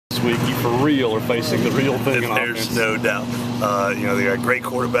week, you for real are facing the real thing in offense. There's no doubt. You know, they got a great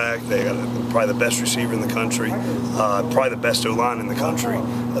quarterback. They got probably the best receiver in the country, probably the best O-line in the country.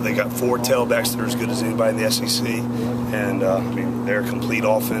 They got 4 tailbacks that are as good as anybody in the SEC. And, I mean, they're a complete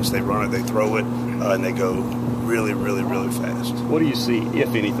offense. They run it, they throw it, and they go really, really, really fast. What do you see,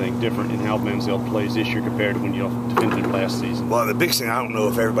 if anything, different in how Manziel plays this year compared to when you defended him last season? Well, the biggest thing, I don't know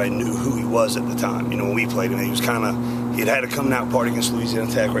if everybody knew who he was at the time. You know, when we played him, he was kind of, he'd had a coming out party against Louisiana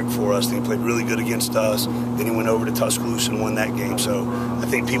Tech right before us. Then he played really good against us. Then he went over to Tuscaloosa and won that game. So I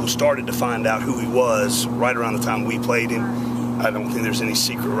think people started to find out who he was right around the time we played him. I don't think there's any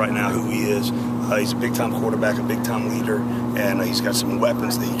secret right now who he is. He's a big-time quarterback, a big-time leader, and he's got some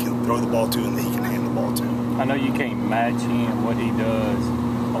weapons that he can throw the ball to and that he can hand the ball to. I know you can't match him, what he does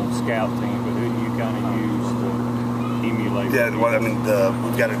on scout team, but who do you kind of use to emulate? Yeah, well, I mean,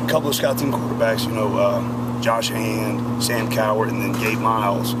 we've got a couple of scout team quarterbacks, you know, Josh Hand, Sam Cowart, and then Gabe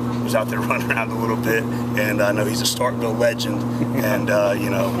Miles was out there running around a little bit. And I know he's a Starkville legend, and, you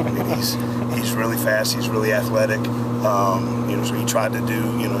know, I mean, he's really fast, he's really athletic. You know, so he tried to do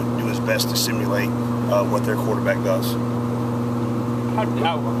his best to simulate what their quarterback does.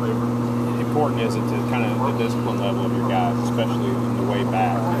 How important is it to kind of the discipline level of your guys, especially in the way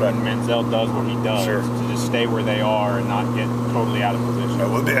back? Right. When Manziel does what he does, sure, to just stay where they are and not get totally out of position.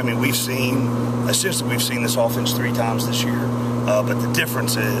 Well, I mean, we've seen this offense 3 times this year, but the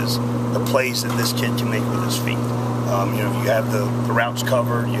difference is the plays that this kid can make with his feet. You know, you have the routes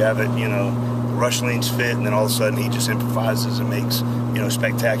covered, you have it, you know, rush lanes fit, and then all of a sudden he just improvises and makes, you know,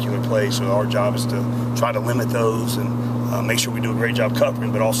 spectacular plays. So our job is to try to limit those and make sure we do a great job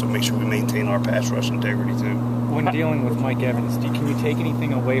covering, but also make sure we maintain our pass rush integrity too. When dealing with Mike Evans, can you take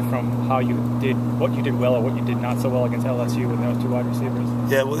anything away from how what you did well or what you did not so well against LSU with those 2 wide receivers?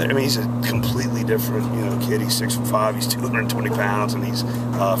 Yeah, well, I mean, he's a completely different, you know, kid. He's 6'5", he's 220 pounds, and he's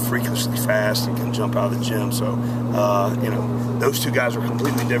freakishly fast and can jump out of the gym. So, you know, those 2 guys are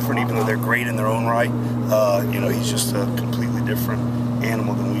completely different, even though they're great in their own right. You know, he's just a completely different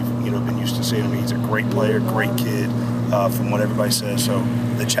animal than we've, you know, been used to seeing him. He's a great player, great kid, from what everybody says. So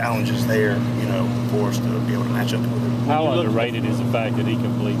the challenge is there, you know, for us to be able to match up with him. How underrated is the fact that he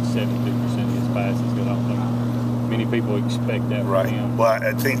completes 72% of his passes? I don't think many people expect that from him. Well,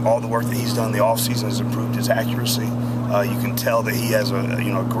 I think all the work that he's done in the offseason has improved his accuracy. You can tell that he has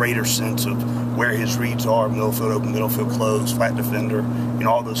a greater sense of where his reads are, middle field open, middle field closed, flat defender, you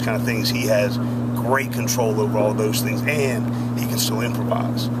know, all those kind of things. He has great control over all those things, and he can still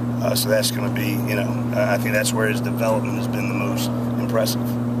improvise. So that's going to be, you know, I think that's where his development has been the most impressive.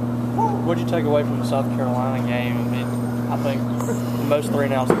 What did you take away from the South Carolina game? I mean, I think the most 3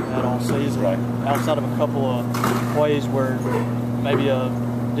 and outs we've had all season, outside of a couple of plays where maybe a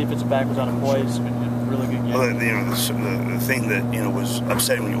defensive back was out of place, but a really good game. Well, you know, the thing that, you know, was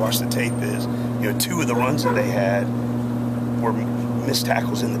upsetting when you watch the tape is, you know, 2 of the runs that they had were missed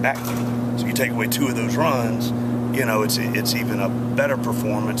tackles in the backfield. So you take away 2 of those runs, you know, it's even a better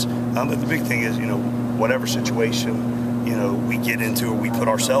performance. But the big thing is, you know, whatever situation, you know, we get into or we put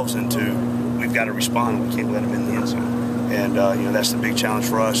ourselves into, we've got to respond. We can't let them in the end zone. And, you know, that's the big challenge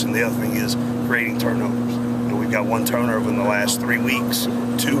for us. And the other thing is creating turnovers. You know, we've got 1 turnover in the last 3 weeks, 2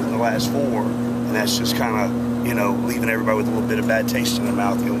 in the last 4, and that's just kind of, you know, leaving everybody with a little bit of bad taste in their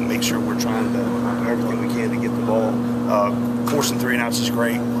mouth. You know, make sure we're trying to do everything we can to get the ball. Forcing 3 and outs is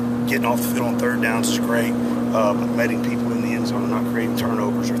great. Getting off the field on 3rd downs is great. But letting people in the end zone and not creating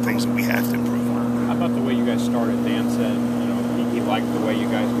turnovers are things that we have to improve on. How about the way you guys started? Dan said, you know, he liked the way you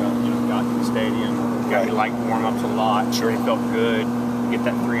guys got to the stadium. He liked warm-ups a lot. Sure, he felt good. You get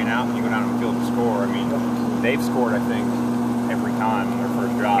that 3 and out, and you go down on the field to score. I mean, they've scored, I think, every time on their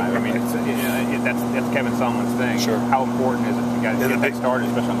first drive. I mean, that's Kevin Sumlin's thing. Sure. How important is it to get that started,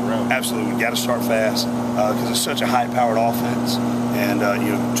 especially on the road? Absolutely, we got to start fast because it's such a high-powered offense, and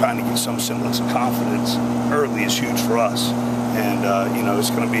you know, trying to get some semblance of confidence early is huge for us. And you know, it's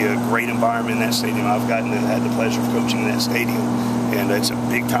going to be a great environment in that stadium. I've had the pleasure of coaching in that stadium, and it's a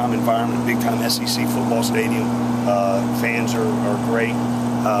big-time environment, big-time SEC football stadium. Fans are great,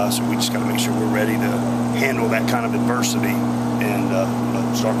 so we just got to make sure we're ready to handle that kind of adversity and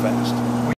start fast.